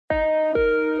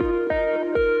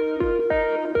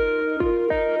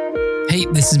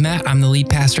This is Matt. I'm the lead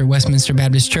pastor at Westminster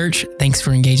Baptist Church. Thanks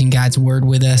for engaging God's Word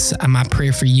with us. My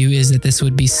prayer for you is that this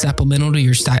would be supplemental to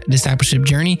your discipleship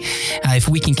journey. If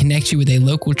we can connect you with a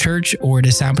local church or a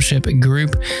discipleship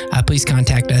group, please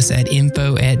contact us at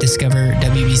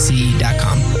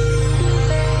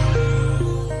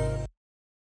info@discoverwbc.com.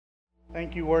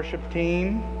 Thank you, worship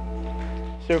team.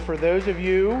 So for those of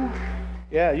you,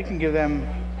 you can give the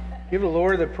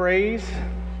Lord the praise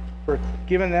for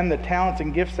giving them the talents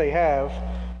and gifts they have.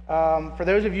 For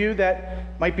those of you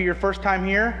that might be your first time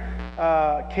here,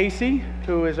 Casey,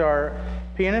 who is our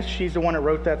pianist, she's the one that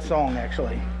wrote that song,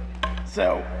 actually.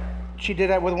 So she did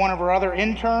that with one of her other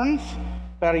interns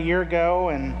about a year ago,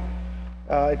 and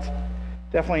it's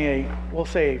definitely we'll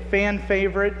say a fan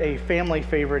favorite, a family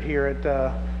favorite here at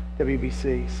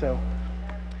WBC.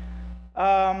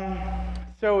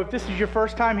 So if this is your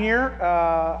first time here,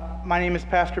 my name is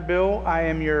Pastor Bill. I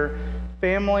am your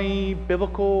family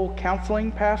biblical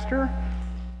counseling pastor.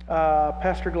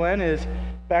 Pastor Glenn is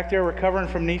back there recovering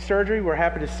from knee surgery. We're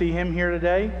happy to see him here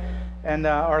today. And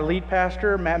our lead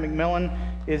pastor, Matt McMillan,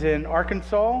 is in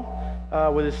Arkansas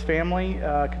with his family,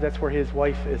 because that's where his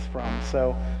wife is from.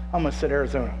 So I almost said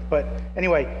Arizona. But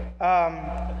anyway,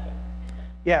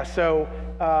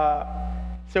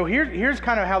 So here's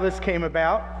kind of how this came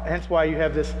about, hence why you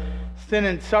have this sin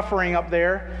and suffering up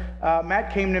there.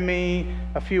 Matt came to me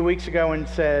a few weeks ago and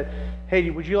said, hey,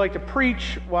 would you like to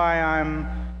preach while I'm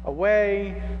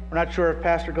away? We're not sure if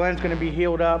Pastor Glenn's going to be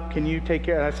healed up. Can you take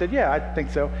care? And I said, yeah, I think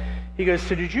so. He goes,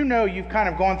 so did you know you've kind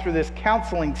of gone through this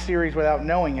counseling series without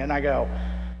knowing it? And I go,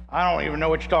 I don't even know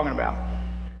what you're talking about.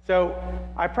 So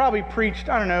I probably preached,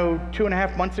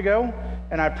 2.5 months ago,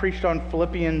 and I preached on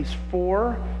Philippians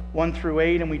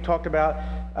 4:1-8, and we talked about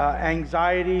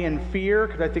anxiety and fear,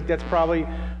 because I think that's probably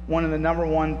one of the number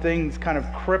one things kind of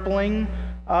crippling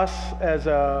us as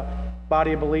a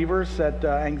body of believers, that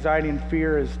anxiety and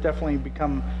fear has definitely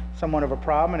become somewhat of a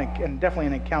problem and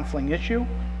definitely a counseling issue.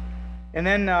 And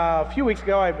then a few weeks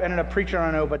ago, I ended up preaching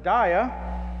on Obadiah,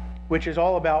 which is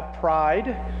all about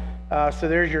pride. So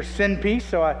there's your sin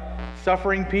piece,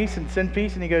 suffering piece and sin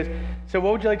piece. And he goes, so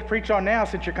what would you like to preach on now,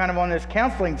 since you're kind of on this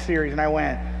counseling series? And I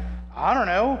went, I don't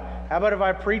know. How about if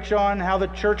I preach on how the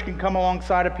church can come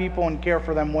alongside of people and care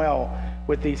for them well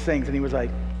with these things? And he was like,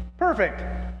 perfect.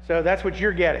 So that's what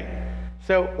you're getting.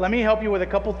 So let me help you with a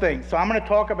couple things. So I'm going to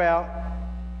talk about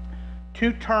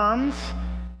two terms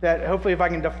that hopefully if I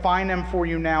can define them for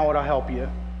you now, it'll help you.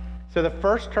 So the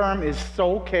first term is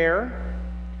soul care.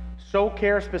 Soul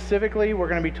care specifically, we're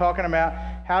going to be talking about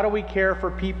how do we care for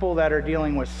people that are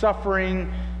dealing with suffering,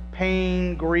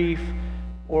 pain, grief,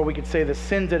 or we could say the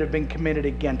sins that have been committed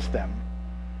against them.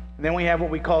 And then we have what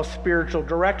we call spiritual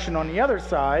direction on the other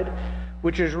side,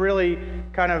 which is really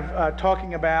kind of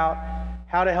talking about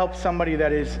how to help somebody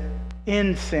that is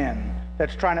in sin,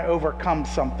 that's trying to overcome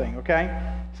something, okay?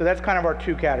 So that's kind of our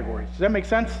two categories. Does that make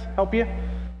sense? Help you?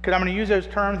 Because I'm going to use those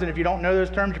terms, and if you don't know those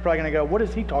terms, you're probably going to go, what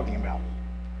is he talking about?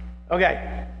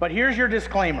 Okay, but here's your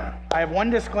disclaimer. I have one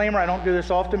disclaimer. I don't do this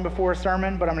often before a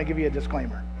sermon, but I'm going to give you a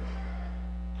disclaimer.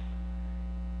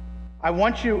 I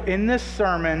want you in this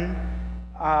sermon,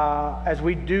 as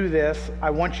we do this, I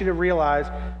want you to realize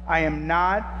I am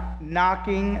not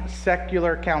knocking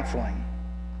secular counseling.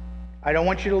 I don't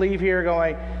want you to leave here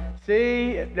going,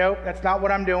 see, nope, that's not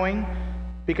what I'm doing,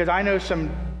 because I know some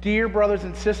dear brothers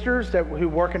and sisters who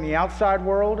work in the outside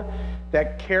world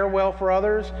that care well for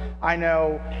others. I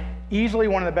know easily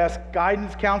one of the best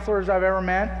guidance counselors I've ever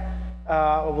met.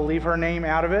 We'll leave her name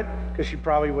out of it because she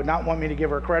probably would not want me to give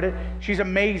her credit. She's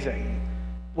amazing.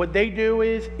 What they do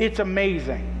it's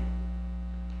amazing.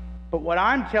 But what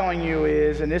I'm telling you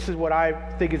is, and this is what I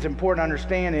think is important to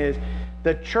understand, is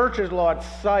the church has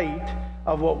lost sight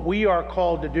of what we are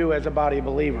called to do as a body of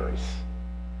believers.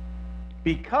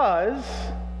 Because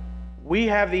we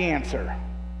have the answer.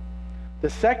 The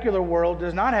secular world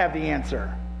does not have the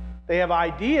answer. They have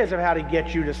ideas of how to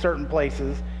get you to certain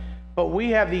places, but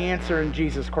we have the answer in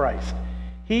Jesus Christ.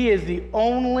 He is the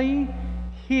only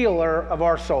healer of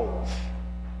our souls.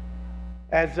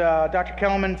 As Dr.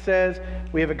 Kellerman says,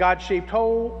 we have a God-shaped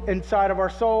hole inside of our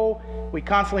soul. We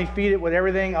constantly feed it with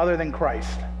everything other than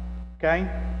Christ. Okay?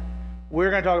 We're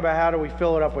going to talk about how do we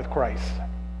fill it up with Christ.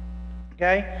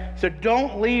 Okay? So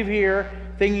don't leave here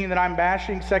thinking that I'm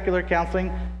bashing secular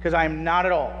counseling, because I am not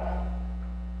at all.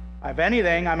 If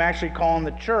anything, I'm actually calling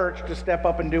the church to step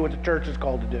up and do what the church is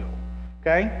called to do.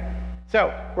 Okay?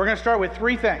 So we're going to start with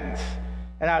three things,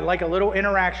 and I'd like a little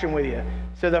interaction with you.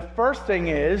 So the first thing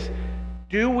is,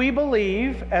 do we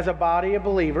believe as a body of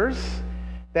believers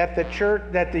that the church,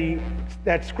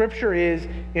 that Scripture is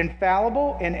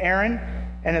infallible, inerrant,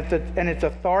 and it's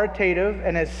authoritative.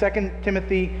 And as 2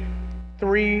 Timothy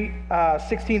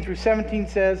 3:16 through 17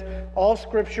 says, all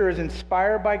Scripture is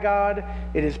inspired by God.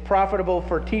 It is profitable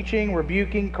for teaching,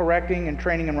 rebuking, correcting, and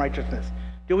training in righteousness.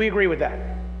 Do we agree with that?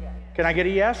 Can I get a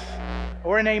yes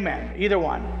or an amen? Either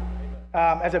one.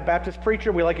 As a Baptist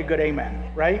preacher, we like a good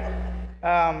amen, right?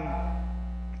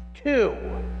 2,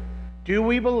 do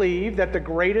we believe that the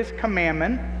greatest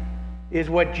commandment is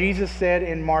what Jesus said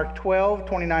in Mark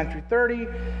 12:29 through 30?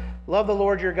 Love the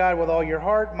Lord your God with all your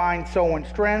heart, mind, soul, and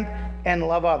strength, and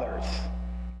love others.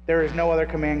 There is no other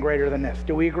command greater than this.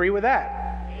 Do we agree with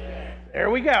that? Yes. There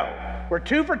we go. We're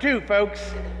 2 for 2,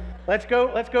 folks. Let's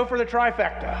go for the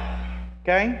trifecta.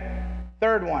 Okay?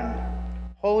 3rd one,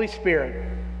 Holy Spirit.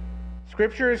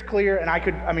 Scripture is clear,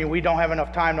 and we don't have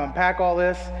enough time to unpack all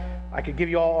this. I could give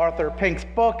you all Arthur Pink's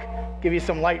book, give you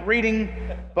some light reading,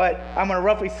 but I'm going to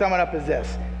roughly sum it up as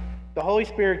this. The Holy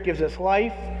Spirit gives us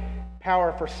life,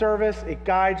 power for service. It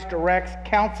guides, directs,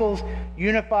 counsels,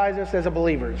 unifies us as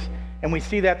believers. And we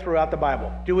see that throughout the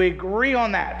Bible. Do we agree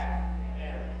on that?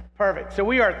 Yes. Perfect. So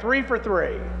we are 3 for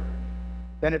 3.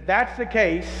 Then if that's the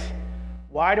case,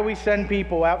 why do we send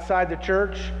people outside the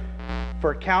church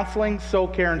for counseling, soul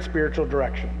care, and spiritual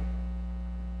direction?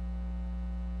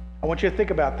 I want you to think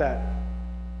about that.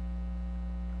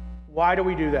 Why do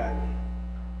we do that?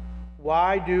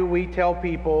 Why do we tell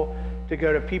people to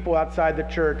go to people outside the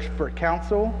church for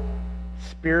counsel,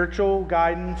 spiritual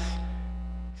guidance,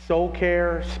 soul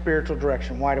care, spiritual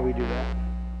direction? Why do we do that?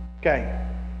 Okay,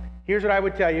 here's what I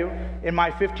would tell you. In my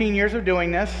 15 years of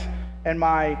doing this and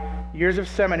my years of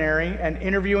seminary and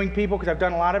interviewing people, because I've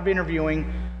done a lot of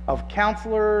interviewing of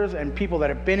counselors and people that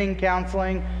have been in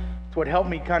counseling, it's what helped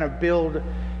me kind of build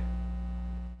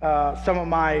some of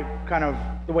my kind of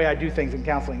the way I do things in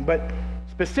counseling. But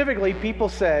specifically, people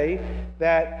say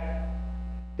that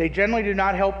they generally do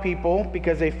not help people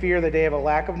because they fear that they have a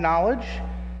lack of knowledge,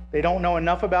 they don't know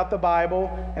enough about the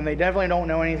Bible, and they definitely don't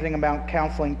know anything about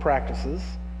counseling practices.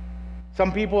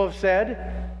 Some people have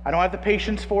said, I don't have the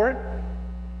patience for it.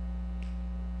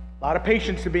 A lot of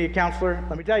patience to be a counselor,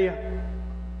 let me tell you.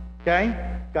 Okay?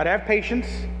 Got to have patience.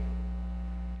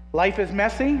 Life is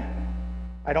messy.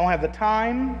 I don't have the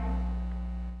time.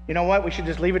 You know what? We should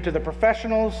just leave it to the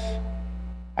professionals.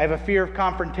 I have a fear of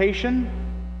confrontation.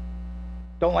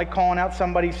 Don't like calling out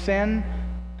somebody's sin.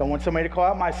 Don't want somebody to call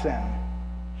out my sin.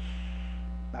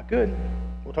 Not good.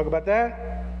 We'll talk about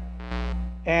that.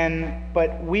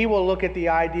 But we will look at the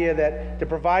idea that to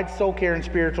provide soul care and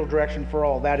spiritual direction for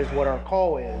all, that is what our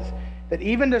call is. That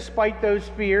even despite those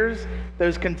fears,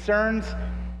 those concerns,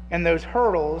 and those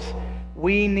hurdles,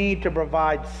 we need to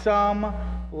provide some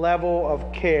level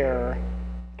of care.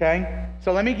 Okay?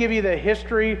 So let me give you the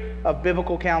history of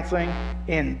biblical counseling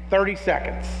in 30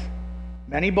 seconds.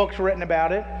 Many books written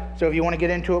about it, so if you want to get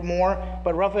into it more,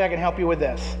 but roughly I can help you with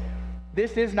this.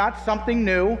 This is not something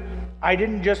new. I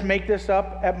didn't just make this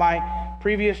up at my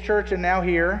previous church and now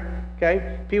here.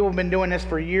 Okay? People have been doing this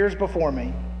for years before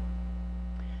me.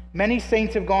 Many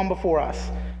saints have gone before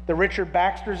us. The Richard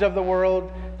Baxters of the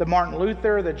world, the Martin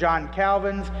Luther, the John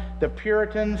Calvins, the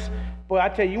Puritans. Boy, I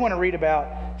tell you, you want to read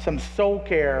about some soul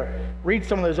care, read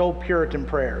some of those old Puritan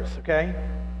prayers, okay?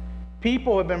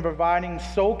 People have been providing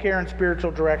soul care and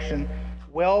spiritual direction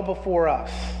well before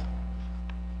us.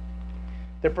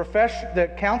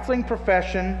 The counseling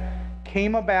profession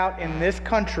came about in this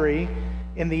country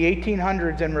in the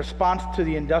 1800s in response to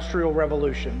the Industrial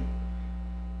Revolution.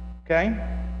 Okay?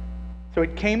 So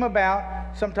it came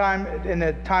about sometime in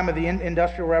the time of the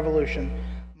Industrial Revolution.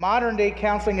 Modern day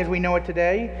counseling as we know it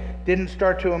today didn't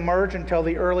start to emerge until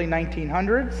the early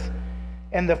 1900s.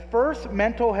 And the first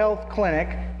mental health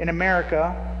clinic in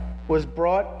America was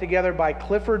brought together by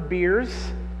Clifford Beers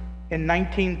in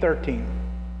 1913.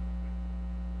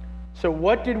 So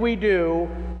what did we do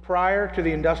prior to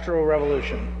the Industrial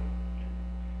Revolution?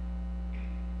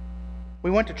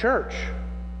 We went to church.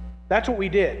 That's what we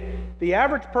did. The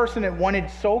average person that wanted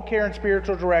soul care and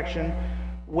spiritual direction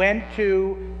went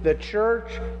to the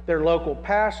church, their local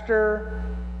pastor,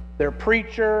 their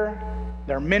preacher,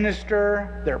 their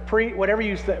minister, their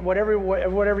whatever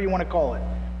you want to call it.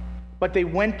 But they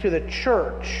went to the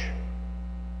church.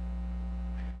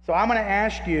 So I'm going to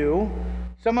ask you,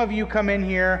 some of you come in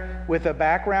here with a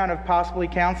background of possibly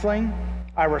counseling.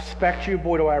 I respect you.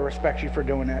 Boy, do I respect you for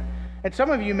doing that. And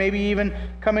some of you maybe even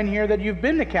come in here that you've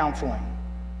been to counseling.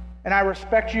 And I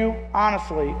respect you,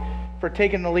 honestly, for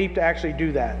taking the leap to actually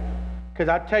do that. Because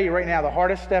I'll tell you right now, the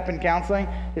hardest step in counseling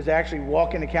is to actually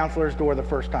walk in the counselor's door the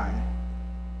first time.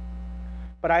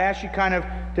 But I ask you kind of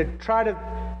to try to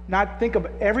not think of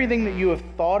everything that you have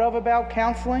thought of about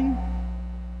counseling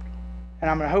and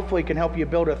I'm hopefully can help you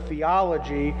build a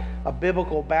theology, a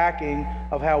biblical backing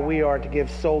of how we are to give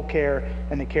soul care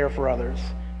and to care for others.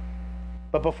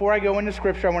 But before I go into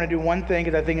Scripture, I want to do one thing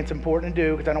because I think it's important to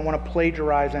do because I don't want to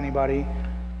plagiarize anybody.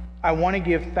 I want to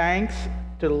give thanks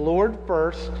to the Lord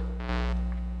first,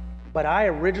 but I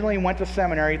originally went to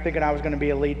seminary thinking I was going to be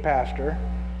a lead pastor,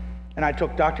 and I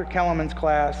took Dr. Kellerman's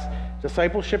class,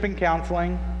 Discipleship and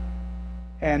Counseling,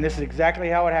 and this is exactly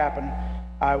how it happened.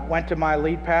 I went to my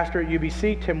lead pastor at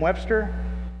UBC, Tim Webster.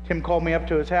 Tim called me up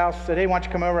to his house, said, "Hey, why don't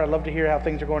you come over? I'd love to hear how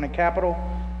things are going at Capitol."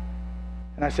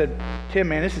 And I said, "Tim,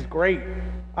 man, this is great.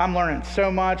 I'm learning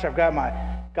so much. I've got my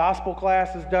gospel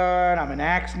classes done. I'm in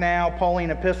Acts now, Pauline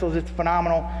epistles. It's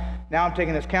phenomenal. Now I'm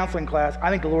taking this counseling class.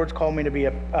 I think the Lord's called me to be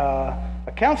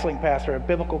a counseling pastor, a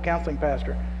biblical counseling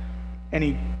pastor." And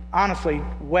he honestly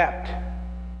wept.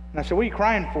 And I said, "What are you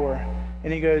crying for?"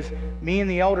 And he goes, "Me and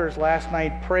the elders last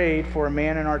night prayed for a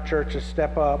man in our church to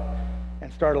step up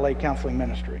and start a lay counseling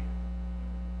ministry."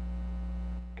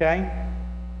 Okay?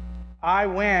 I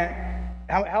went,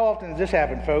 how often does this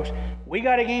happen, folks? We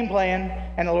got a game plan,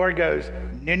 and the Lord goes,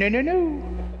 "No, no, no, no.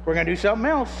 We're going to do something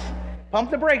else.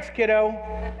 Pump the brakes, kiddo.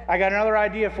 I got another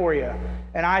idea for you."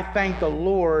 And I thank the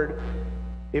Lord.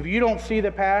 If you don't see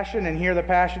the passion and hear the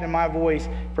passion in my voice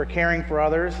for caring for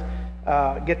others,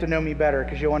 get to know me better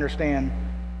because you'll understand.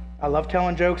 I love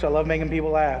telling jokes. I love making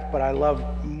people laugh. But I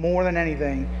love more than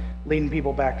anything leading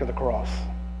people back to the cross.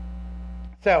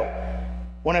 So,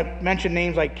 want to mention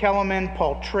names like Kellerman,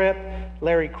 Paul Tripp,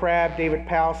 Larry Crabb, David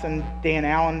Powson, Dan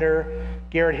Allender,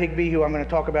 Garrett Higbee, who I'm going to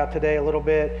talk about today a little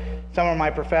bit, some of my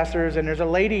professors. And there's a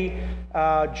lady,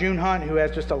 June Hunt, who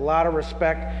has just a lot of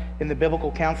respect in the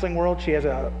biblical counseling world. She has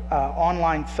an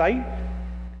online site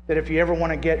that if you ever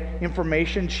want to get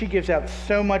information, she gives out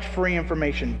so much free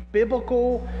information,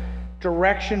 biblical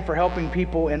direction for helping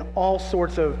people in all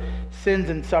sorts of sins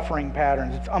and suffering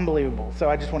patterns. It's unbelievable.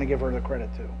 So I just want to give her the credit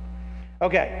too.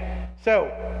 Okay,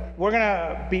 so we're going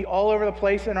to be all over the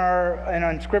place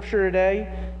in Scripture today,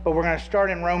 but we're going to start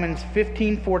in Romans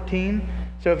 15:14.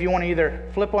 So if you want to either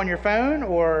flip on your phone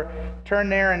or turn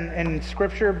there in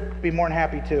Scripture, be more than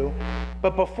happy to.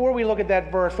 But before we look at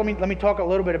that verse, let me talk a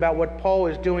little bit about what Paul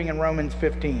is doing in Romans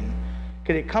 15,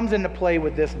 because it comes into play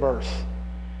with this verse.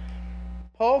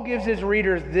 Paul gives his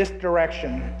readers this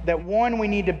direction, that one, we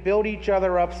need to build each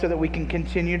other up so that we can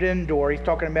continue to endure. He's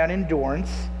talking about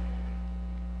endurance.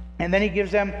 And then he gives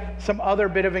them some other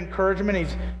bit of encouragement.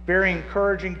 He's very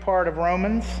encouraging part of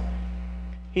Romans.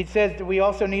 He says that we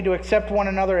also need to accept one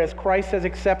another as Christ has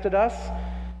accepted us.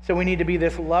 So we need to be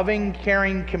this loving,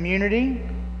 caring community.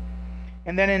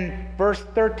 And then in verse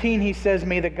 13, he says,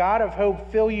 "May the God of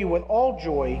hope fill you with all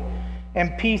joy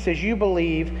and peace as you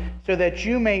believe, so that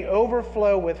you may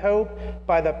overflow with hope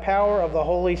by the power of the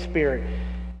Holy Spirit."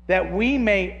 That we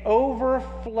may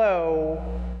overflow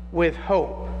with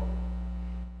hope.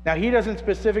 Now, he doesn't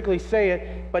specifically say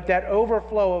it, but that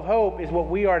overflow of hope is what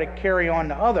we are to carry on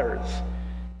to others,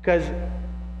 because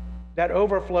that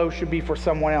overflow should be for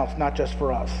someone else, not just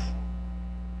for us.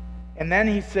 And then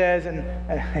he says, and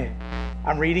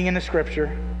I'm reading in the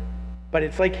Scripture, but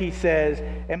it's like he says,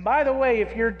 "And by the way,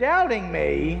 if you're doubting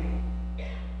me,"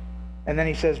 and then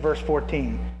he says, verse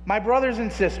 14, "My brothers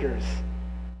and sisters,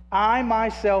 I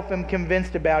myself am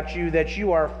convinced about you that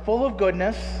you are full of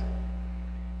goodness,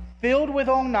 filled with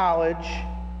all knowledge,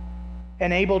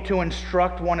 and able to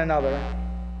instruct one another."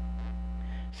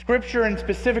 Scripture, and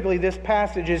specifically this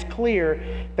passage, is clear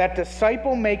that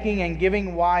disciple-making and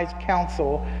giving wise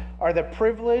counsel are the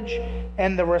privilege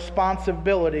and the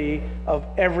responsibility of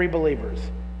every believer.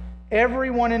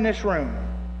 Everyone in this room.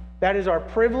 That is our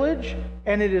privilege,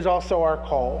 and it is also our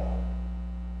call.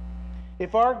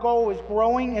 If our goal is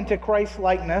growing into Christ's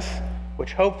likeness,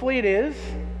 which hopefully it is,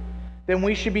 then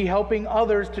we should be helping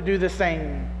others to do the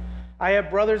same. I have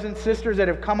brothers and sisters that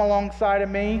have come alongside of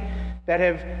me, that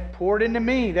have poured into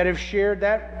me, that have shared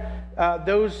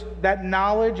that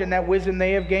knowledge and that wisdom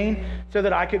they have gained so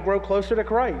that I could grow closer to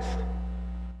Christ.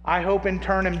 I hope in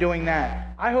turn I'm doing that.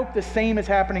 I hope the same is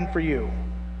happening for you.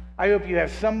 I hope you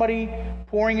have somebody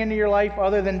pouring into your life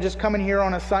other than just coming here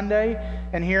on a Sunday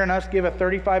and hearing us give a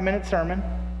 35-minute sermon.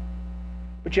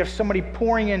 But you have somebody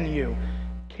pouring into you,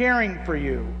 caring for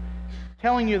you,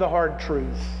 telling you the hard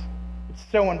truths. It's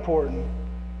so important.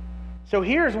 So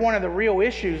here's one of the real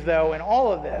issues, though, in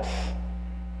all of this.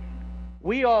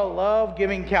 We all love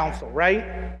giving counsel, right?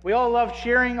 We all love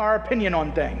sharing our opinion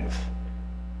on things.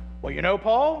 Well, you know,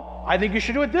 Paul, I think you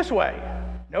should do it this way.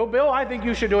 No, Bill, I think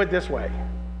you should do it this way.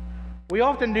 We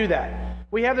often do that.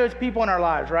 We have those people in our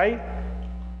lives, right?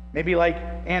 Maybe like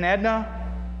Aunt Edna.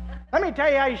 Let me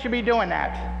tell you how you should be doing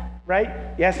that, right?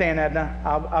 Yes, Aunt Edna,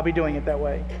 I'll be doing it that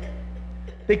way.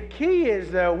 The key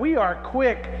is, though, we are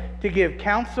quick to give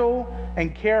counsel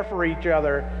and care for each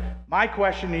other. My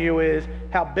question to you is,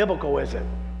 how biblical is it?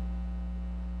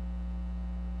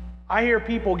 I hear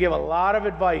people give a lot of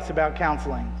advice about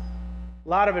counseling. A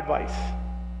lot of advice.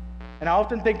 And I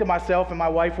often think to myself, and my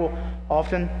wife will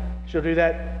often, she'll do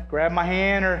that, grab my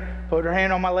hand or put her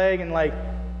hand on my leg and like,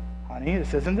 honey,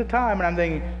 this isn't the time. And I'm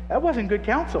thinking, that wasn't good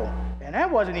counsel. And that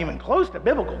wasn't even close to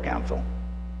biblical counsel.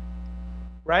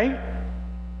 Right?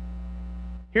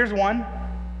 Here's one.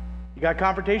 You got a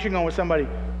confrontation going with somebody.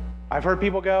 I've heard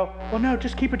people go, well, no,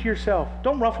 just keep it to yourself.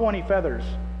 Don't ruffle any feathers.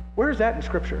 Where is that in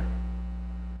Scripture?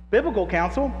 Biblical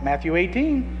counsel, Matthew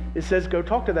 18, it says go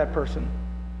talk to that person.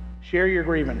 Share your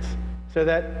grievance. So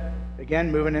that,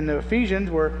 again, moving into Ephesians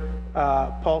where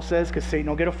Paul says, because Satan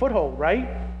will get a foothold, right?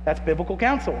 That's biblical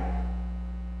counsel.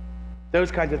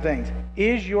 Those kinds of things.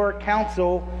 Is your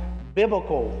counsel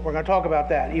biblical? We're going to talk about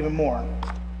that even more.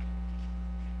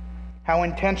 How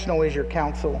intentional is your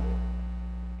counsel?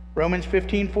 Romans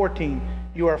 15:14.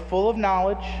 You are full of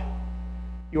knowledge.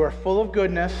 You are full of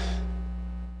goodness.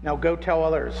 Now go tell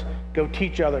others. Go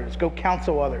teach others. Go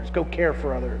counsel others. Go care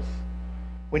for others.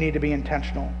 We need to be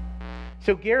intentional.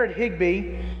 So Garrett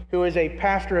Higby, who is a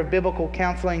pastor of biblical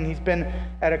counseling, he's been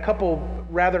at a couple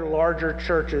rather larger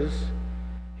churches.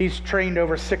 He's trained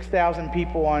over 6,000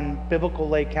 people on biblical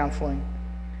lay counseling.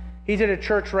 He's at a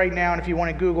church right now, and if you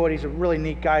want to Google it, he's a really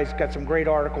neat guy. He's got some great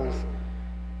articles.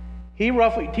 He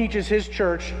roughly teaches his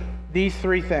church these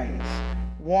three things.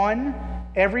 One,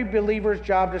 every believer's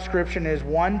job description is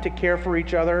one, to care for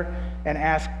each other and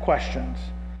ask questions.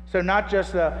 So not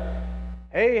just the,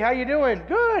 hey, how you doing?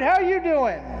 Good, how you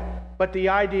doing? But the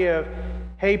idea of,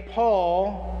 hey,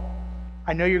 Paul,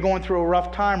 I know you're going through a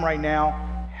rough time right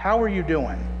now. How are you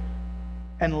doing?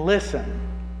 And listen.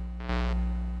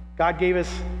 God gave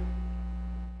us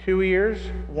 2 ears,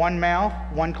 one mouth,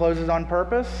 one closes on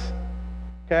purpose.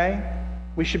 Okay?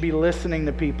 We should be listening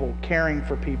to people, caring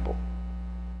for people.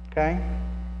 Okay?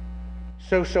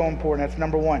 So important. That's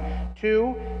number one.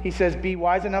 2, he says, be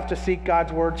wise enough to seek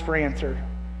God's words for answer.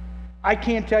 I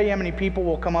can't tell you how many people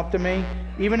will come up to me,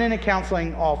 even in a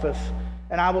counseling office,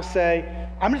 and I will say,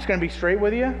 I'm just going to be straight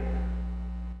with you.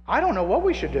 I don't know what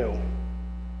we should do.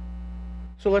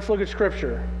 So let's look at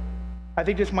Scripture. I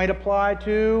think this might apply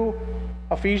to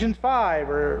Ephesians 5,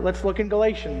 or let's look in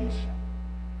Galatians.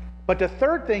 But the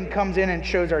third thing comes in and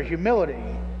shows our humility,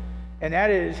 and that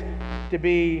is to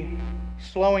be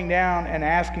slowing down and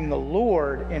asking the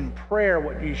Lord in prayer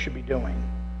what you should be doing.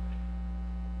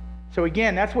 So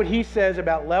again, that's what he says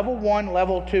about level 1,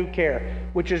 level 2 care,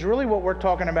 which is really what we're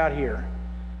talking about here.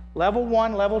 Level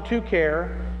 1, level 2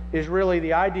 care is really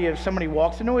the idea of somebody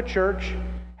walks into a church,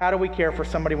 how do we care for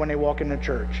somebody when they walk into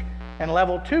church? And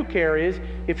level 2 care is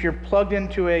if you're plugged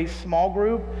into a small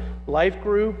group, life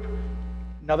group,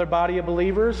 another body of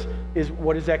believers, is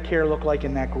what does that care look like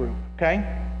in that group,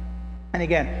 okay? And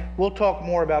again, we'll talk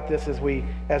more about this as we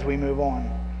move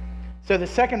on. So the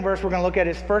second verse we're going to look at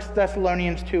is 1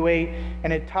 Thessalonians 2:8,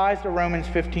 and it ties to Romans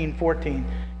 15:14,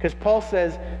 because Paul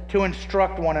says to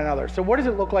instruct one another. So what does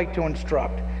it look like to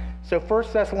instruct? So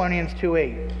 1 Thessalonians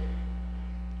 2:8.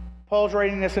 Paul's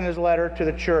writing this in his letter to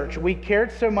the church. We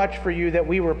cared so much for you that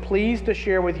we were pleased to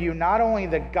share with you not only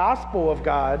the gospel of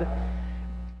God,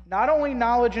 not only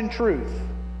knowledge and truth,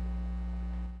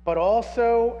 but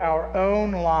also our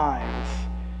own lives,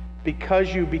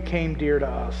 because you became dear to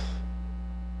us.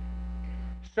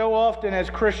 So often as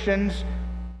Christians,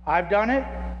 I've done it,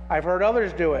 I've heard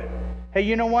others do it. Hey,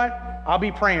 you know what? I'll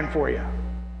be praying for you.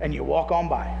 And you walk on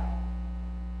by.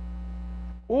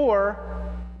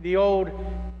 Or the old,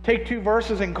 take 2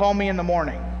 verses and call me in the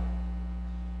morning.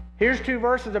 Here's 2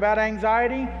 verses about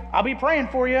anxiety. I'll be praying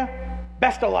for you.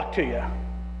 Best of luck to you.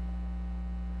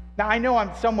 Now, I know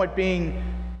I'm somewhat being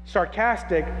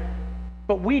sarcastic,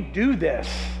 but we do this.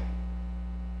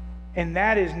 And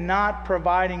that is not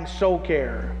providing soul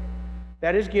care.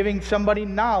 That is giving somebody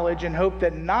knowledge and hope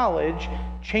that knowledge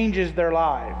changes their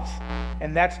lives.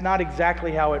 And that's not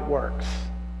exactly how it works.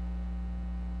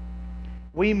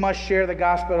 We must share the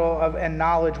gospel and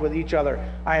knowledge with each other.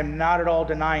 I am not at all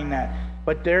denying that.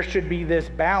 But there should be this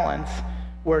balance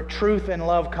where truth and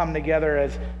love come together,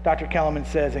 as Dr. Kellerman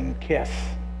says, and kiss.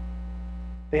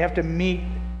 They have to meet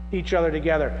each other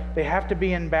together. They have to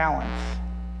be in balance.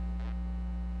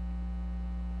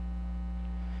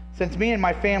 Since me and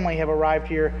my family have arrived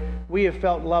here, we have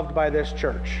felt loved by this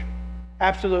church.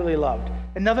 Absolutely loved.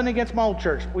 And nothing against my old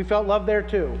church. We felt loved there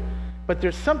too. But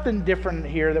there's something different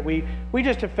here that we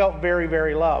just have felt very,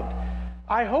 very loved.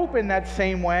 I hope in that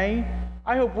same way,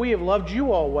 I hope we have loved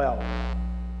you all well.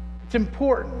 It's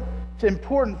important. It's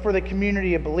important for the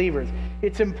community of believers.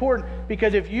 It's important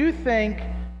because if you think,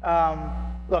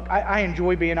 look, I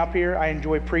enjoy being up here. I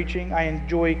enjoy preaching. I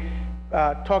enjoy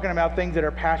talking about things that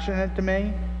are passionate to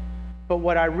me. But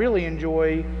what I really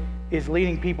enjoy is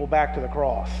leading people back to the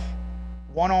cross.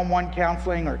 One-on-one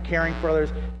counseling or caring for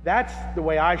others, that's the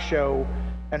way I show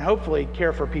and hopefully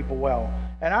care for people well.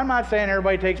 And I'm not saying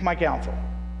everybody takes my counsel.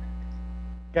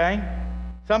 Okay?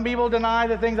 Some people deny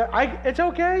the things it's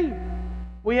okay.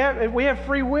 We have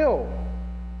free will.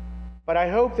 But I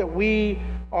hope that we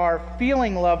are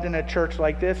feeling loved in a church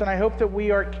like this, and I hope that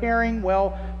we are caring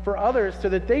well for others so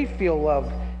that they feel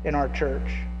loved in our church.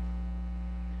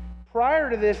 Prior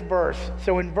to this verse,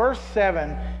 so in verse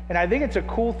 7, and I think it's a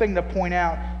cool thing to point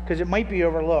out because it might be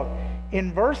overlooked.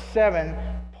 In verse 7,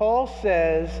 Paul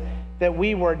says that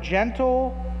we were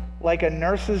gentle like a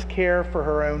nurse's care for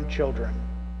her own children.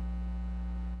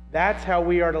 That's how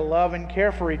we are to love and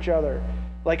care for each other,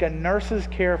 like a nurse's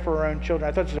care for her own children.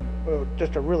 I thought it was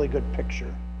just a really good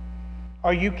picture.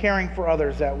 Are you caring for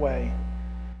others that way?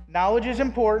 Knowledge is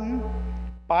important.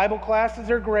 Bible classes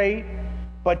are great.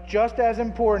 But just as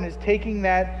important is taking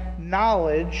that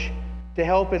knowledge to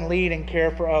help and lead and care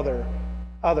for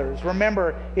others.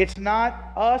 Remember, it's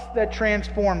not us that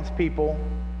transforms people.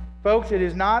 Folks, it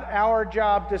is not our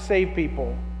job to save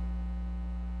people.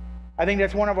 I think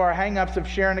that's one of our hang-ups of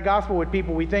sharing the gospel with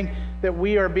people. We think that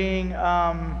we are being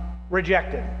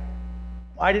rejected.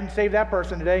 I didn't save that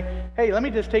person today. Hey, let me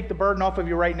just take the burden off of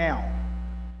you right now.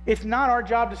 It's not our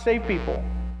job to save people.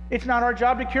 It's not our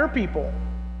job to cure people.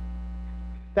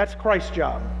 That's Christ's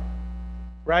job,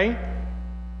 right?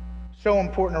 So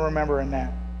important to remember in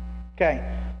that. Okay,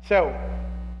 so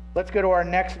let's go to our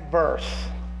next verse.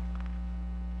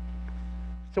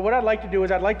 So what I'd like to do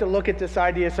is I'd like to look at this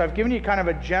idea. So I've given you kind of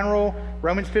a general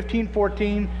Romans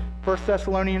 15:14, 1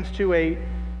 Thessalonians 2:8,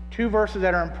 two verses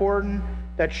that are important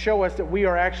that show us that we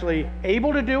are actually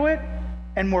able to do it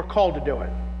and we're called to do it.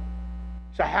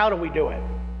 So how do we do it?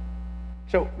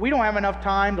 So we don't have enough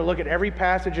time to look at every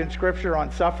passage in Scripture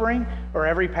on suffering or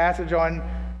every passage on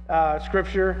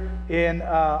Scripture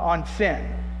on sin.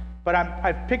 But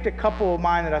I've picked a couple of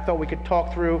mine that I thought we could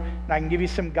talk through, and I can give you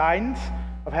some guidance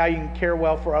of how you can care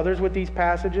well for others with these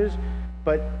passages.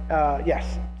 But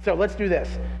yes, so let's do this.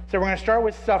 So we're going to start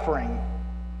with suffering.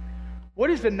 What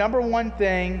is the number one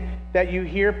thing that you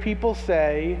hear people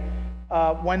say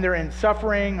when they're in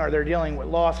suffering or they're dealing with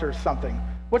loss or something?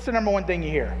 What's the number one thing you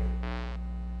hear?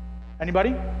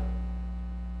 Anybody?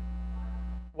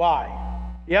 Why?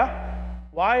 Yeah?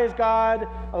 Why is God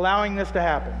allowing this to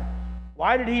happen?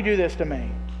 Why did he do this to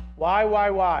me? Why?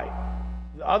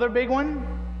 The other big one,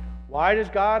 why does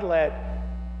God let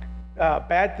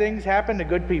bad things happen to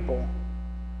good people?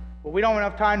 Well, we don't have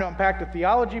enough time to unpack the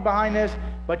theology behind this,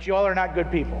 but y'all are not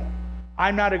good people.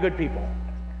 I'm not a good people,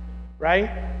 right?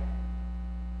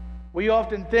 We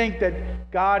often think that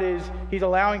God he's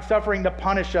allowing suffering to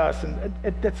punish us, and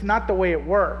that's not the way it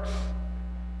works.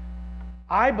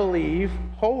 I believe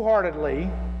wholeheartedly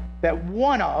that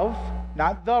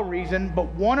not the reason,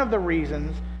 but one of the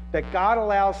reasons that God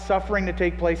allows suffering to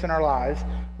take place in our lives,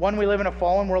 one, we live in a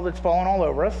fallen world that's fallen all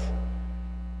over us,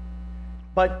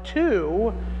 but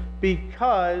two,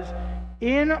 because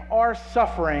in our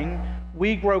suffering,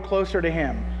 we grow closer to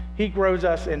him. He grows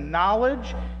us in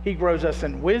knowledge, he grows us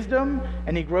in wisdom,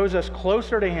 and he grows us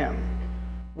closer to him.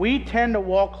 We tend to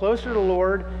walk closer to the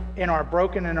Lord in our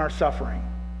broken and our suffering.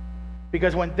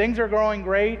 Because when things are going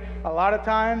great, a lot of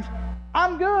times,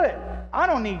 I'm good. I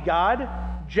don't need God.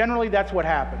 Generally, that's what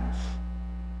happens.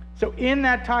 So in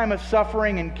that time of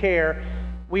suffering and care,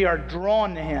 we are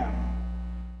drawn to him.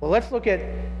 Well, let's look at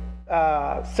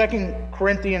 2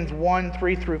 Corinthians 1,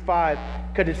 3 through 5,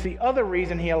 because it's the other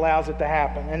reason he allows it to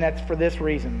happen, and that's for this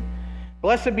reason.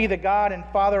 Blessed be the God and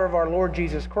Father of our Lord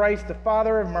Jesus Christ, the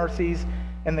Father of mercies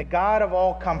and the God of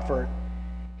all comfort.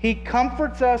 He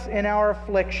comforts us in our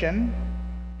affliction.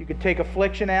 You could take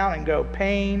affliction out and go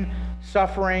pain,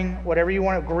 suffering, whatever you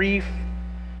want, grief,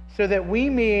 so that we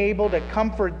may be able to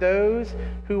comfort those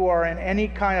who are in any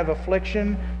kind of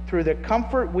affliction through the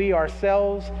comfort we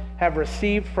ourselves have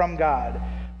received from God.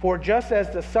 For just as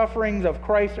the sufferings of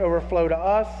Christ overflow to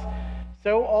us,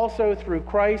 so also through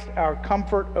Christ our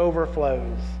comfort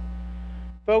overflows.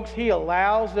 Folks, he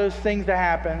allows those things to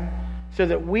happen so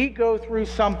that we go through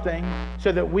something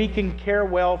so that we can care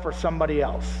well for somebody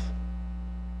else.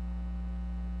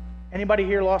 Anybody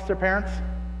here lost their parents?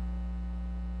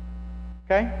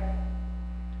 Okay?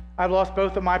 I've lost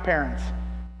both of my parents.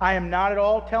 I am not at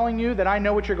all telling you that I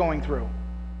know what you're going through.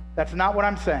 That's not what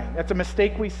I'm saying. That's a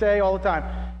mistake we say all the time.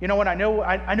 You know what? I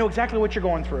know exactly what you're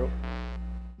going through.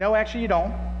 No, actually you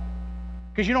don't.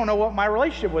 Because you don't know what my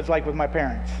relationship was like with my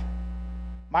parents.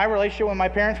 My relationship with my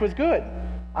parents was good.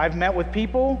 I've met with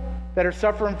people that are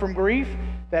suffering from grief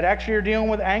that actually are dealing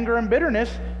with anger and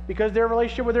bitterness because their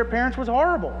relationship with their parents was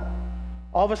horrible.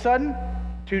 All of a sudden,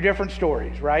 two different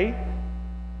stories, right?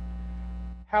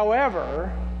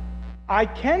 However, I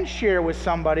can share with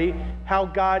somebody how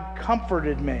God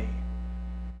comforted me,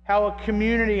 how a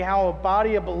community, how a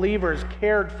body of believers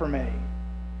cared for me,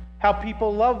 how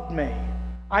people loved me.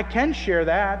 I can share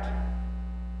that.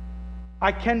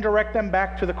 I can direct them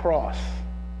back to the cross.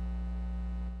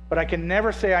 But I can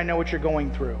never say I know what you're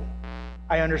going through.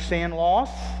 I understand loss.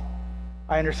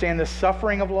 I understand the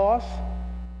suffering of loss.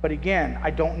 But again,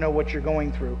 I don't know what you're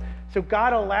going through. So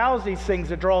God allows these things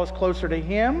to draw us closer to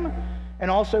Him, and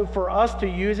also for us to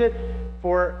use it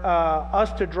for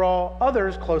us to draw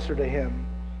others closer to Him.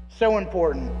 So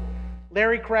important.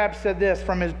 Larry Crabb said this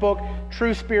from his book,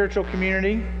 True Spiritual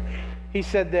Community. He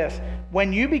said this: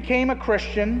 when you became a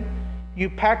Christian, you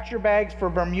packed your bags for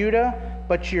Bermuda,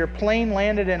 but your plane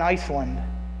landed in Iceland.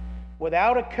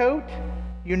 Without a coat,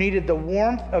 you needed the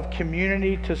warmth of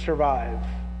community to survive.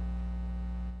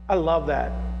 I love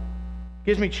that.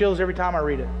 Gives me chills every time I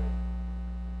read it.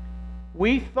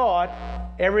 We thought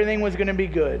everything was going to be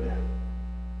good,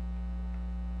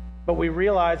 but we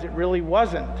realized it really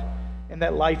wasn't, and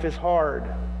that life is hard.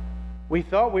 We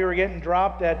thought we were getting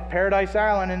dropped at Paradise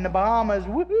Island in the Bahamas,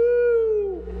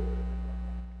 woohoo!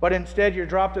 But instead you're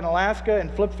dropped in Alaska in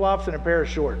flip-flops and a pair of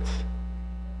shorts.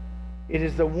 It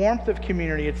is the warmth of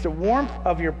community. It's the warmth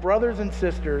of your brothers and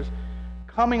sisters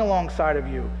coming alongside of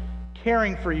you,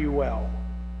 caring for you well,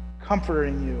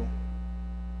 comforting you.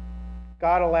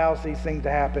 God allows these things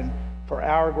to happen for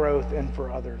our growth and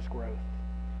for others' growth.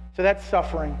 So that's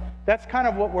suffering. That's kind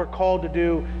of what we're called to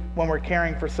do when we're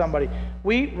caring for somebody.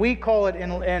 We call it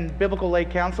in biblical lay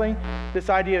counseling, this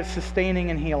idea of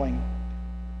sustaining and healing.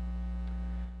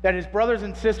 That as brothers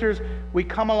and sisters, we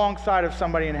come alongside of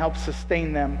somebody and help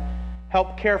sustain them,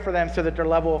 help care for them so that their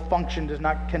level of function does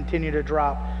not continue to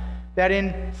drop. That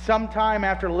in some time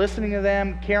after listening to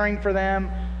them, caring for them,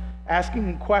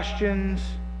 asking questions,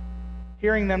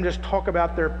 hearing them just talk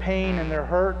about their pain and their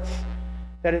hurts,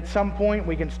 that at some point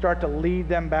we can start to lead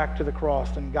them back to the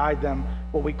cross and guide them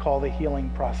what we call the healing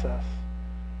process.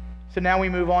 So now we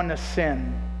move on to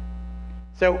sin.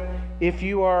 So if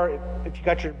you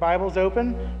got your Bibles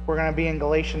open, we're going to be in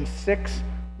Galatians 6,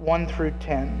 1 through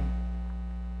 10.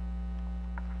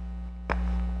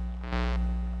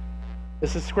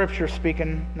 This is Scripture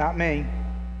speaking, not me.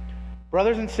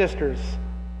 Brothers and sisters,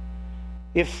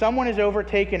 if someone is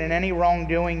overtaken in any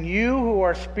wrongdoing, you who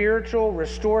are spiritual,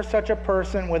 restore such a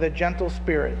person with a gentle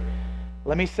spirit.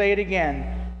 Let me say it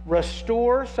again.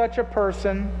 Restore such a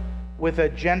person with a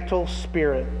gentle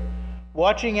spirit,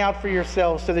 watching out for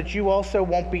yourselves so that you also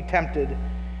won't be tempted.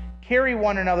 Carry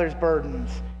one another's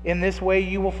burdens. In this way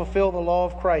you will fulfill the law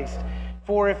of Christ.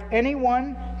 For if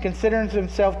anyone considers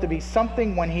himself to be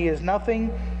something when he is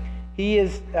nothing,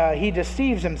 he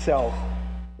deceives himself.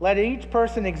 Let each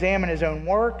person examine his own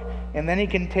work, and then he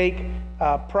can take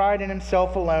pride in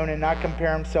himself alone and not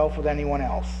compare himself with anyone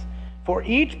else. For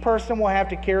each person will have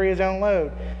to carry his own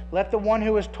load. Let the one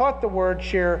who is taught the word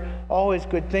share all his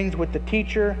good things with the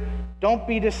teacher. Don't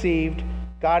be deceived.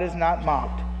 God is not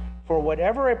mocked. For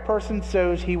whatever a person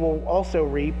sows, he will also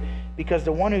reap, because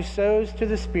the one who sows to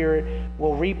the Spirit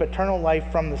will reap eternal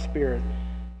life from the Spirit.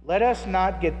 Let us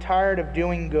not get tired of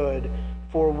doing good,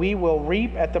 for we will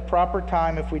reap at the proper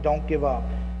time if we don't give up.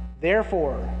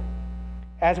 Therefore,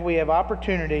 as we have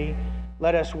opportunity,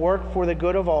 let us work for the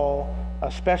good of all,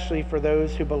 especially for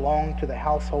those who belong to the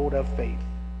household of faith.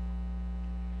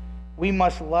 We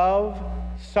must love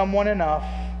someone enough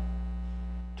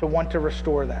to want to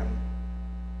restore them.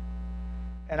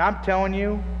 And I'm telling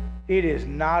you, it is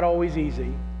not always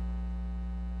easy.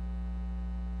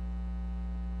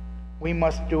 We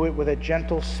must do it with a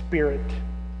gentle spirit.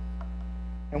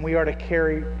 And we are to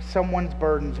carry someone's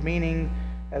burdens, meaning,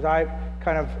 as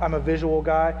I'm a visual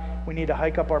guy, we need to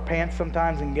hike up our pants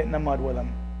sometimes and get in the mud with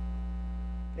them.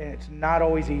 And it's not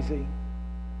always easy.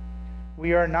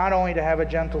 We are not only to have a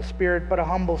gentle spirit, but a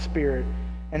humble spirit.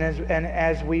 And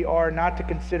as we are not to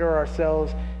consider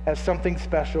ourselves as something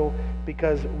special,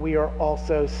 because we are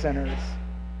also sinners.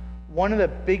 One of the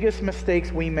biggest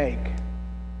mistakes we make,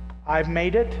 I've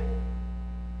made it.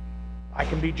 I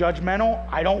can be judgmental.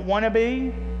 I don't want to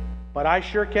be, but I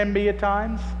sure can be at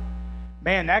times.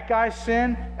 Man, that guy's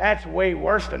sin, that's way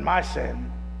worse than my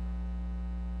sin.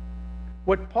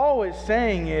 What Paul is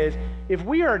saying is, if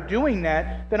we are doing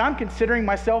that, then I'm considering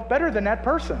myself better than that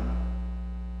person.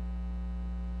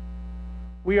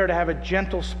 We are to have a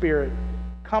gentle spirit,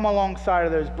 come alongside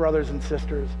of those brothers and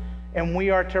sisters. And we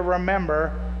are to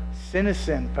remember, sin is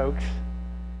sin, folks.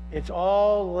 It's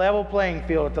all level playing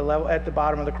field at the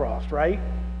bottom of the cross, right?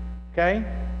 Okay?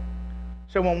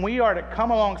 So when we are to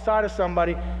come alongside of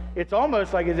somebody, it's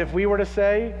almost like as if we were to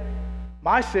say,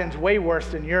 my sin's way worse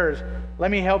than yours.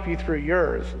 Let me help you through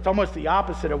yours. It's almost the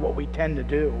opposite of what we tend to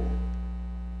do.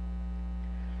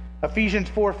 Ephesians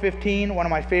 4:15, one of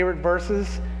my favorite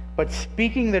verses, but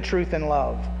speaking the truth in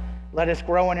love, let us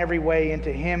grow in every way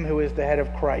into him who is the head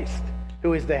of Christ,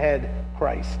 who is the head,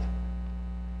 Christ.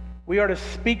 We are to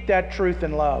speak that truth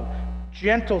in love,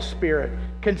 gentle spirit,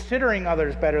 considering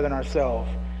others better than ourselves.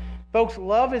 Folks,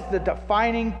 love is the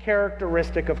defining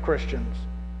characteristic of Christians.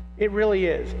 It really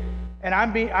is. And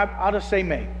I'll just say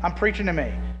me. I'm preaching to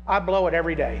me. I blow it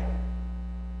every day.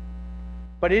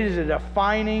 But it is a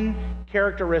defining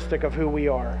characteristic of who we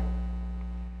are.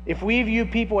 If we view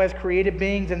people as created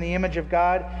beings in the image of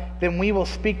God, then we will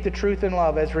speak the truth in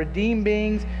love. As redeemed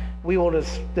beings, we will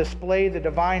display the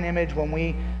divine image when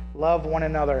we love one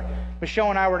another.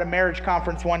 Michelle and I were at a marriage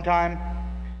conference one time.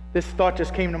 This thought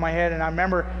just came to my head, and I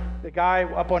remember the guy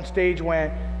up on stage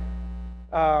went,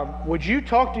 would you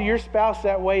talk to your spouse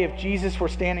that way if Jesus were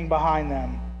standing behind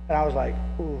them? And I was like,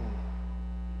 ooh.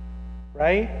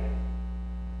 Right?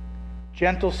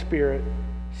 Gentle spirit,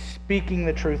 speaking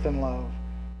the truth in love,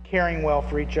 caring well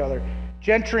for each other.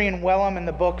 Gentry and Wellham in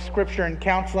the book Scripture and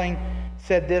Counseling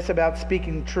said this about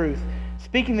speaking the truth.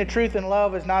 Speaking the truth in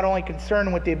love is not only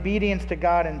concerned with the obedience to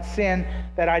God and sin,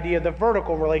 that idea of the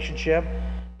vertical relationship,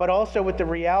 but also with the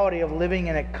reality of living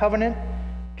in a covenant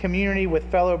community with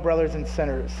fellow brothers and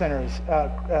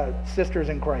sisters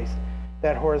in Christ,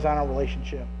 that horizontal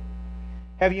relationship.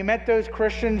 Have you met those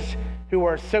Christians who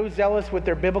are so zealous with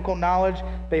their biblical knowledge,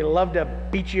 they love to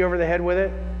beat you over the head with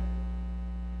it?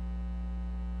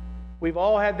 We've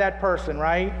all had that person,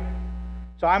 right?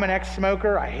 So I'm an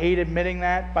ex-smoker. I hate admitting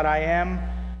that, but I am.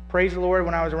 Praise the Lord,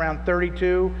 when I was around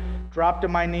 32, dropped to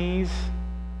my knees,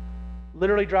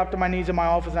 literally dropped to my knees in my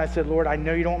office, and I said, Lord, I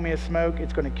know you don't want me to smoke.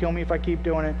 It's going to kill me if I keep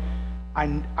doing it.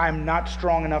 I'm not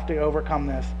strong enough to overcome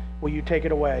this. Will you take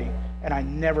it away? And I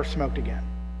never smoked again.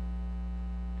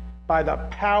 By the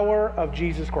power of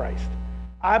Jesus Christ.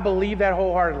 I believe that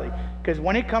wholeheartedly, because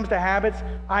when it comes to habits,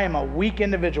 I am a weak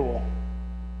individual.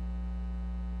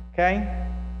 Okay?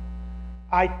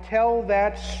 I tell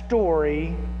that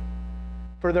story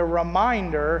for the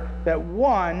reminder that,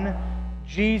 one,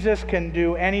 Jesus can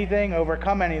do anything,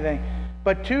 overcome anything.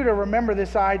 But two, to remember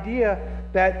this idea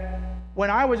that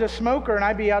when I was a smoker and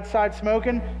I'd be outside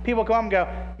smoking, people come and go,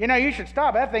 you should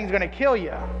stop. That thing's going to kill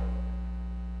you.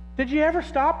 Did you ever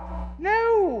stop?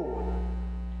 No.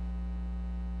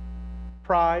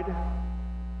 Pride.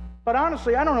 But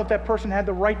honestly, I don't know if that person had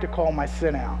the right to call my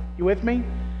sin out. You with me?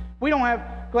 We don't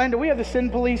have, Glenn, do we have the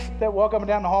sin police that walk up and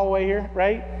down the hallway here,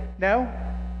 right? No?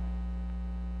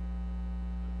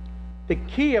 The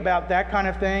key about that kind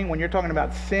of thing, when you're talking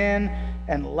about sin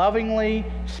and lovingly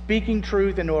speaking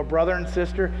truth into a brother and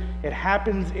sister, it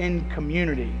happens in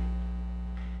community.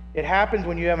 It happens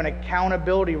when you have an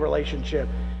accountability relationship.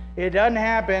 It doesn't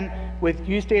happen with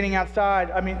you standing outside.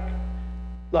 I mean,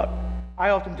 look, I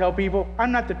often tell people,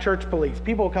 I'm not the church police.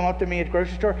 People will come up to me at the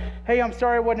grocery store, hey, I'm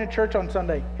sorry I wasn't at church on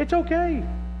Sunday. It's okay.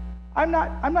 I'm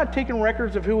not taking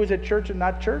records of who was at church and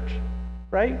not church,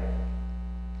 right?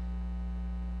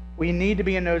 We need to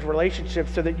be in those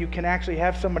relationships so that you can actually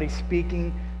have somebody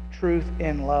speaking truth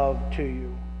in love to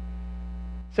you.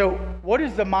 So what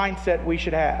is the mindset we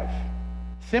should have?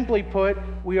 Simply put,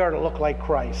 we are to look like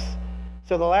Christ.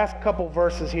 So the last couple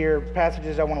verses here,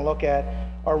 passages I want to look at,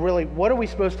 are really, what are we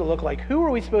supposed to look like? Who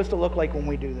are we supposed to look like when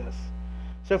we do this?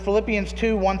 So Philippians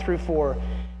 2, 1 through 4.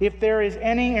 If there is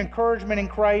any encouragement in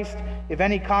Christ, if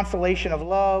any consolation of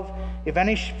love, if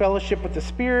any fellowship with the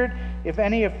Spirit, if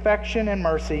any affection and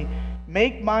mercy,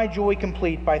 make my joy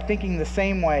complete by thinking the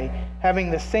same way,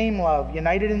 having the same love,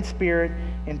 united in spirit,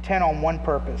 intent on one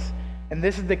purpose. And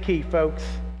this is the key, folks.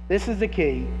 This is the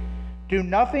key. Do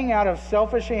nothing out of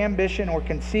selfish ambition or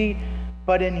conceit,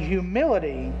 but in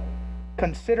humility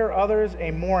consider others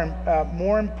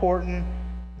more important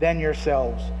than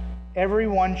yourselves.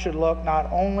 Everyone should look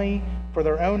not only for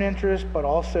their own interest, but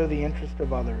also the interest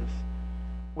of others.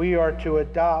 We are to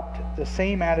adopt the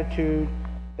same attitude,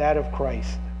 that of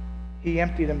Christ. He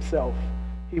emptied himself.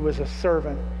 He was a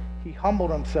servant. He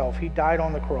humbled himself. He died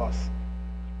on the cross.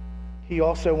 He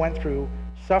also went through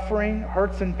suffering,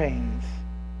 hurts, and pains.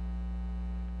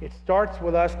 It starts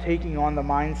with us taking on the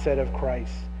mindset of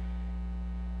Christ.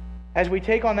 As we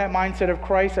take on that mindset of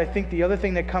Christ, I think the other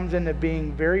thing that comes into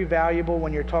being very valuable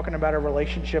when you're talking about a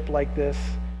relationship like this,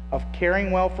 of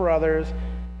caring well for others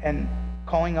and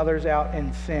calling others out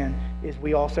in sin, is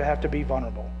we also have to be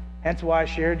vulnerable. Hence why I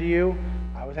shared to you,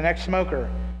 I was an ex-smoker.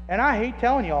 And I hate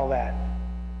telling you all that.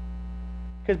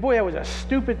 Because, boy, that was a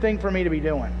stupid thing for me to be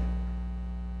doing.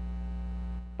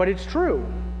 But it's true.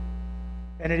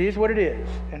 And it is what it is.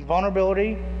 And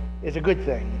vulnerability is a good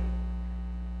thing.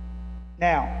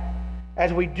 Now,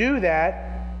 as we do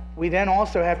that, we then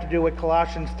also have to do what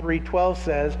Colossians 3:12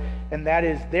 says, and that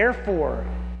is, therefore,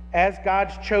 as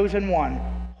God's chosen one,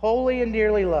 holy and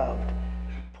dearly loved,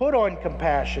 put on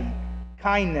compassion,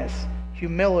 kindness,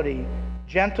 humility,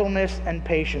 gentleness, and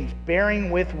patience, bearing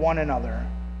with one another.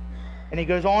 And he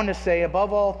goes on to say,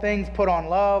 above all things, put on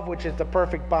love, which is the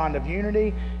perfect bond of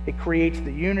unity. It creates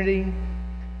the unity.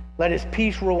 Let his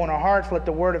peace rule in our hearts. Let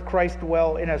the word of Christ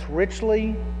dwell in us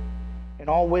richly, in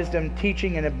all wisdom,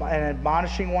 teaching and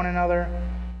admonishing one another.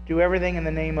 Do everything in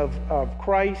the name of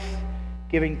Christ,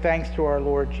 giving thanks to our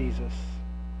Lord Jesus.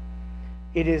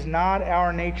 It is not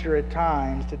our nature at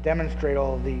times to demonstrate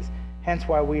all of these. Hence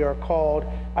why we are called,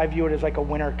 I view it as like a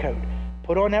winter coat.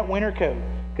 Put on that winter coat,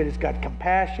 because it's got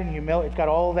compassion, humility, it's got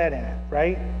all of that in it,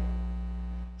 right?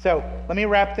 So let me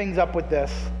wrap things up with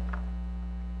this.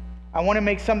 I want to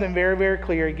make something very, very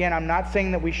clear. Again, I'm not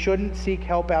saying that we shouldn't seek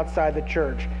help outside the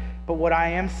church, but what I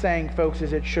am saying, folks,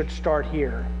 is it should start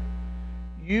here.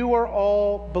 You are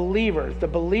all believers. The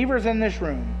believers in this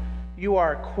room, you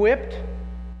are equipped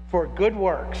for good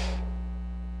works.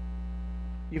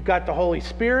 You've got the Holy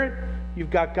Spirit,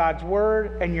 you've got God's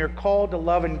Word, and you're called to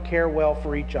love and care well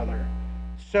for each other.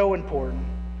 So important.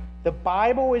 The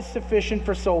Bible is sufficient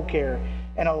for soul care,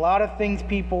 and a lot of things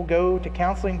people go to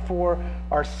counseling for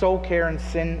are soul care and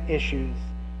sin issues.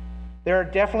 There are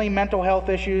definitely mental health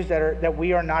issues that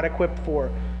we are not equipped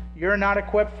for. You're not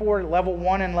equipped for level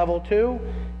 1 and level 2,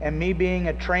 and me being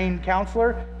a trained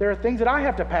counselor, there are things that I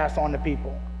have to pass on to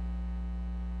people.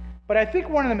 But I think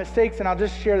one of the mistakes, and I'll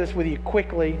just share this with you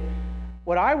quickly,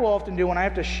 what I will often do when I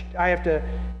have to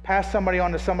pass somebody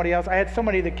on to somebody else. I had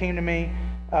somebody that came to me.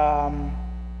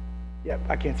 Yeah,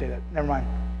 I can't say that. Never mind.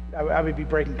 I would be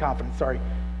breaking confidence. Sorry.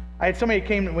 I had somebody that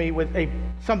came to me with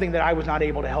something that I was not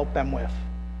able to help them with.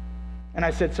 And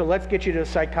I said, so let's get you to a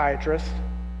psychiatrist.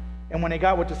 And when they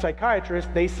got with the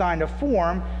psychiatrist, they signed a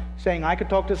form saying I could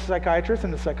talk to the psychiatrist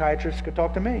and the psychiatrist could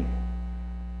talk to me.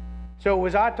 So it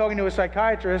was I talking to a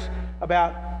psychiatrist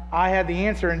about I had the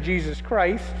answer in Jesus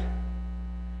Christ.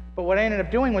 But what I ended up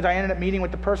doing was I ended up meeting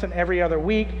with the person every other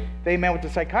week. They met with the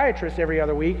psychiatrist every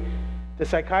other week. The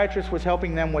psychiatrist was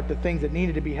helping them with the things that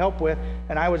needed to be helped with,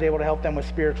 and I was able to help them with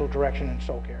spiritual direction and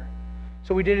soul care.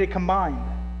 So we did it combined.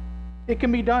 It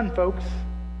can be done, folks.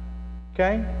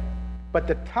 Okay? But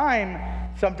the time,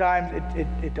 sometimes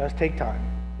it does take time.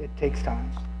 It takes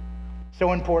time.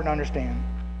 So important to understand.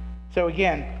 So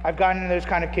again, I've gotten into those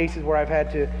kind of cases where I've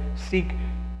had to seek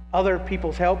other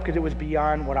people's help because it was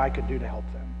beyond what I could do to help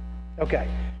them. Okay,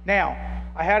 now,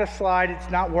 I had a slide. It's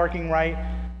not working right,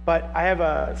 but I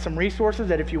have some resources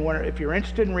that if you're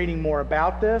interested in reading more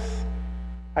about this,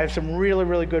 I have some really,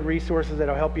 really good resources that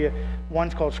will help you.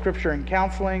 One's called Scripture and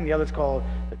Counseling. The other's called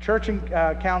The Church and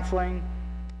Counseling.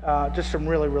 Just some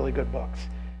really, really good books.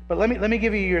 But let me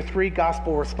give you your 3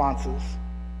 gospel responses.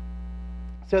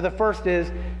 So the first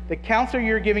is, the counsel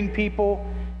you're giving people,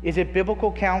 is it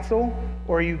biblical counsel,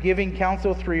 or are you giving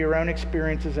counsel through your own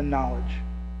experiences and knowledge?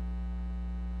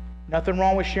 Nothing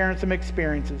wrong with sharing some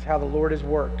experiences, how the Lord has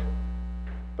worked.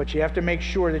 But you have to make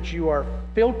sure that you are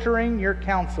filtering your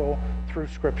counsel through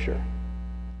Scripture.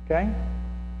 Okay?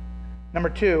 Number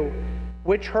 2,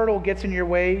 which hurdle gets in your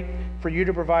way for you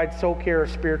to provide soul care or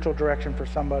spiritual direction for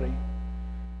somebody?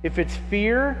 If it's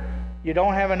fear, you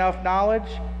don't have enough knowledge,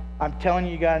 I'm telling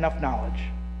you, you got enough knowledge.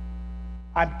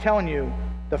 I'm telling you,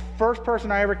 the first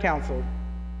person I ever counseled,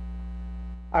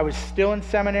 I was still in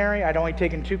seminary. I'd only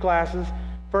taken 2 classes.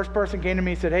 First person came to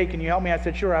me and said, hey, can you help me? I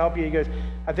said, sure, I'll help you. He goes,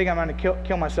 I think I'm going to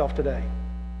kill myself today.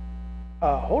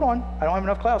 Hold on. I don't have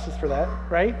enough classes for that,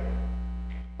 right?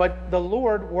 But the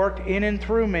Lord worked in and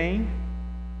through me,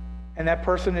 and that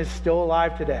person is still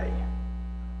alive today.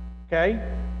 Okay?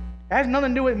 It has nothing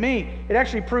to do with me. It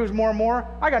actually proves more and more,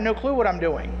 I got no clue what I'm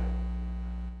doing.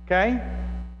 Okay?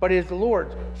 But it is the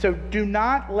Lord's. So do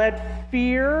not let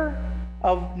fear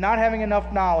of not having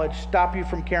enough knowledge stop you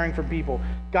from caring for people.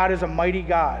 God is a mighty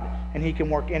God, and He can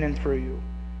work in and through you.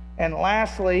 And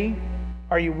lastly,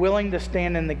 are you willing to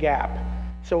stand in the gap?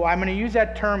 So I'm going to use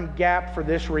that term gap for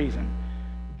this reason.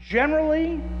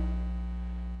 Generally,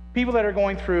 people that are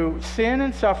going through sin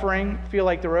and suffering feel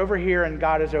like they're over here and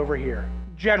God is over here.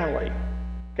 Generally.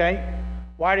 Okay?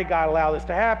 Why did God allow this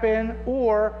to happen?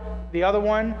 Or the other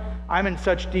one, I'm in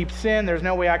such deep sin. There's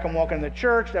no way I can walk into the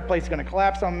church. That place is going to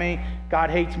collapse on me. God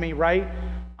hates me, right?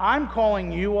 I'm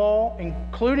calling you all,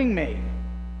 including me,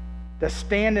 to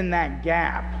stand in that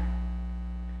gap,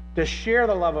 to share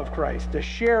the love of Christ, to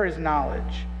share his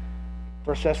knowledge.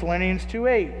 1 Thessalonians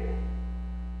 2:8,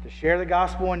 to share the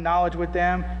gospel and knowledge with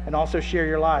them and also share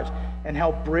your lives and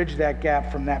help bridge that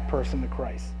gap from that person to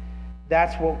Christ.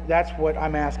 That's what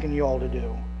I'm asking you all to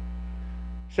do.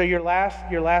 So your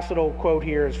last little quote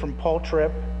here is from Paul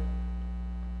Tripp,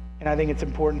 and I think it's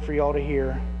important for you all to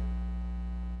hear.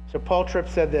 So Paul Tripp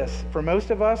said this: for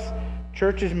most of us,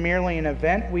 church is merely an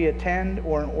event we attend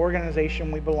or an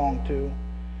organization we belong to.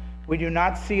 We do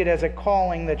not see it as a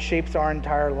calling that shapes our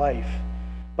entire life.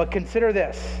 But consider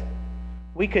this: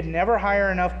 we could never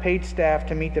hire enough paid staff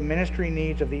to meet the ministry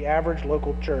needs of the average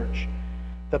local church.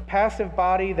 The passive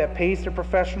body that pays the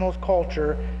professionals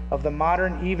culture of the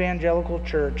modern evangelical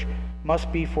church must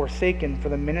be forsaken for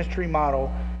the ministry model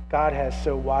God has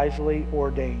so wisely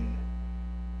ordained.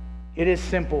 It is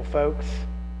simple, folks.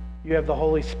 You have the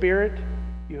Holy Spirit,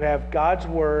 you have God's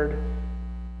Word,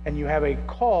 and you have a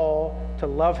call to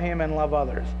love him and love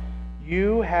others.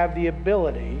 You have the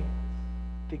ability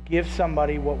to give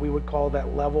somebody what we would call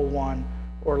that level 1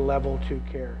 or level 2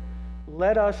 care.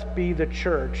 Let us be the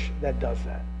church that does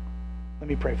that. Let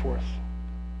me pray for us.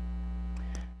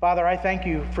 Father, I thank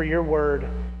you for your word.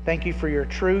 Thank you for your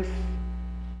truth.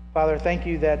 Father, thank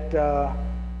you that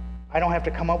I don't have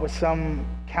to come up with some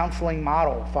counseling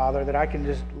model, Father, that I can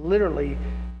just literally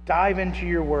dive into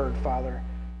your word, Father.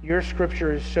 Your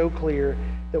scripture is so clear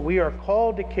that we are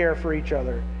called to care for each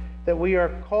other, that we are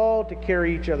called to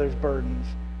carry each other's burdens,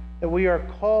 that we are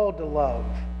called to love.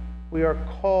 We are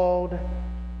called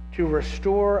to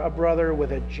restore a brother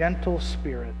with a gentle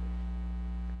spirit.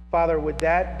 Father, would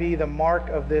that be the mark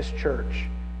of this church,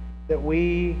 that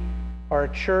we are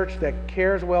a church that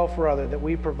cares well for others, that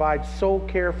we provide soul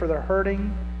care for the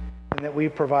hurting, and that we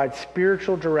provide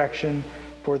spiritual direction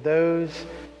for those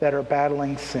that are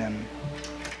battling sin.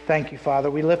 Thank you,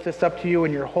 Father. We lift this up to you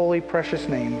in your holy, precious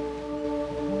name.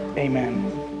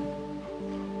 Amen.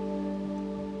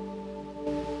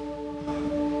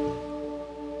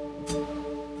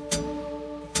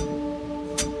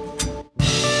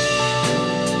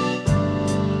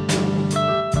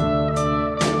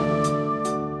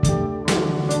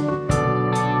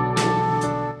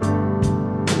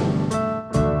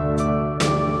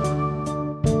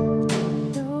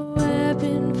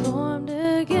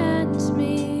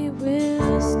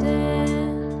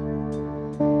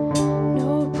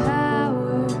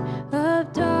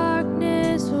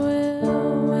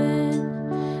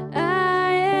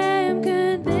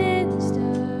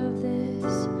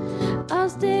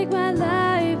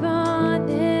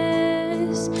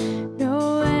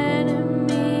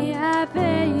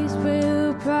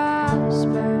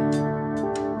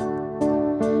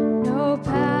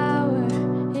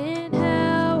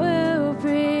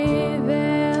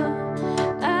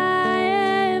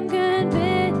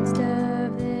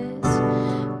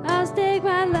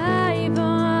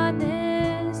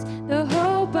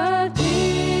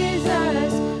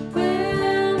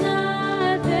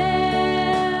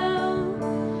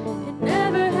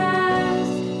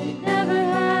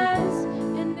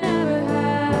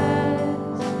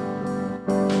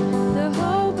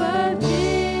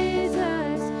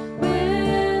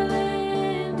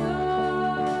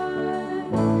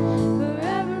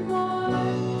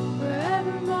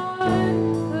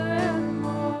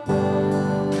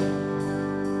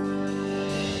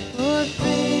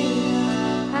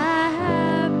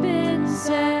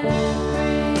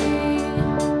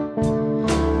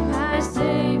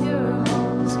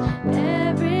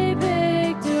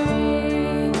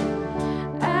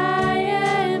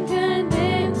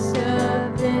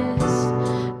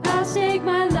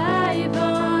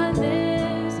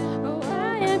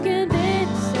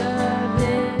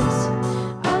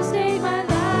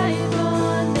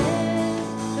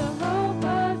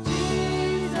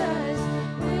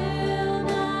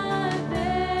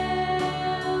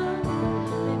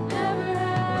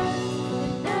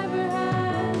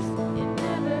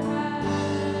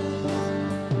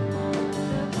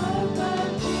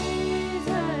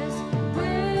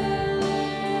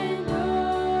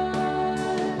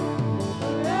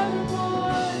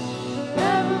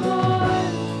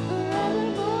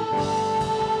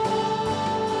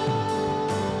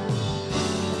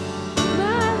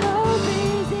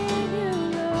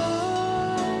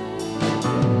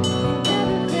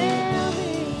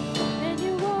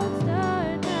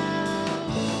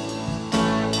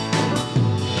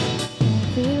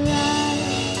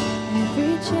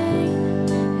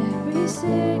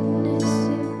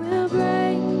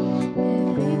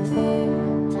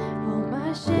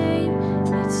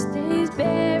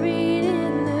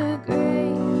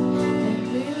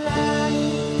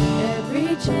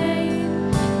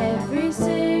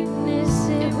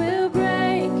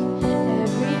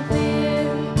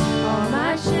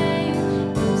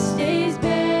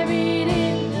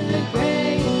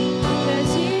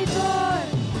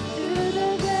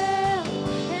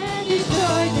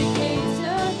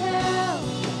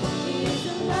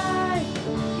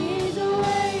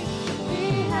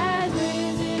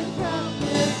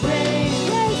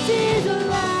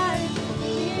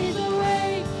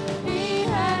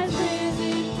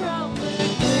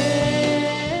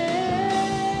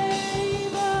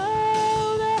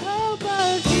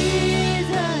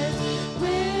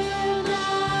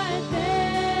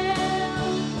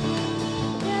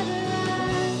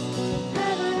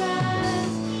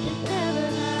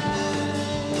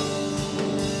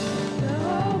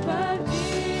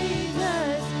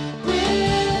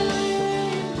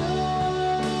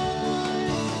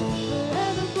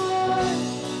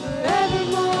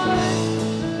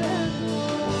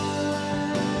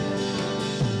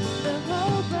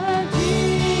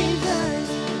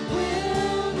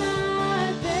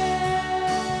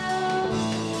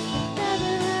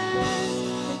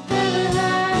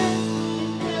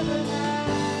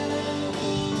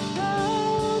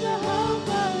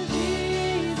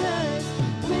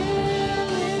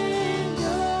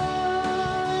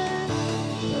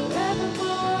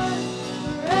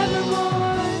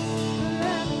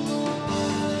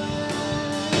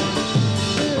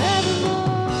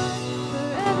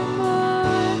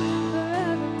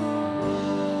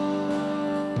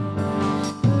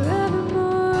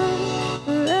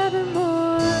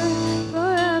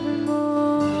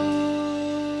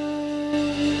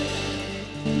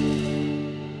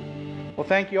 Well,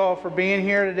 thank you all for being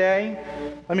here today.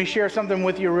 Let me share something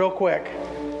with you real quick.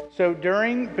 So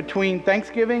between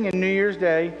Thanksgiving and New Year's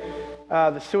Day,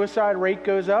 the suicide rate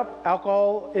goes up,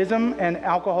 alcoholism and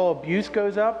alcohol abuse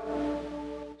goes up.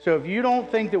 So if you don't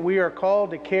think that we are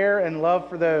called to care and love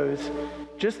for those,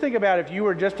 just think about if you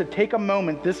were just to take a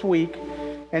moment this week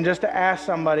and just to ask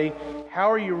somebody,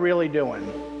 how are you really doing?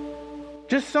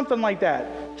 Just something like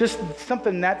that. Just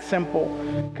something that simple.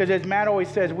 Because as Matt always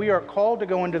says, we are called to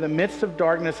go into the midst of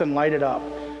darkness and light it up.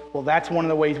 Well, that's one of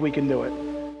the ways we can do it.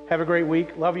 Have a great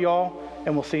week. Love you all,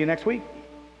 and we'll see you next week.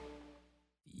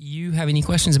 You have any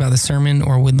questions about the sermon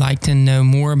or would like to know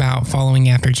more about following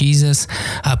after Jesus,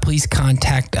 please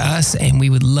contact us, and we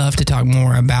would love to talk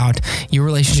more about your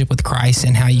relationship with Christ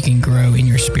and how you can grow in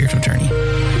your spiritual journey.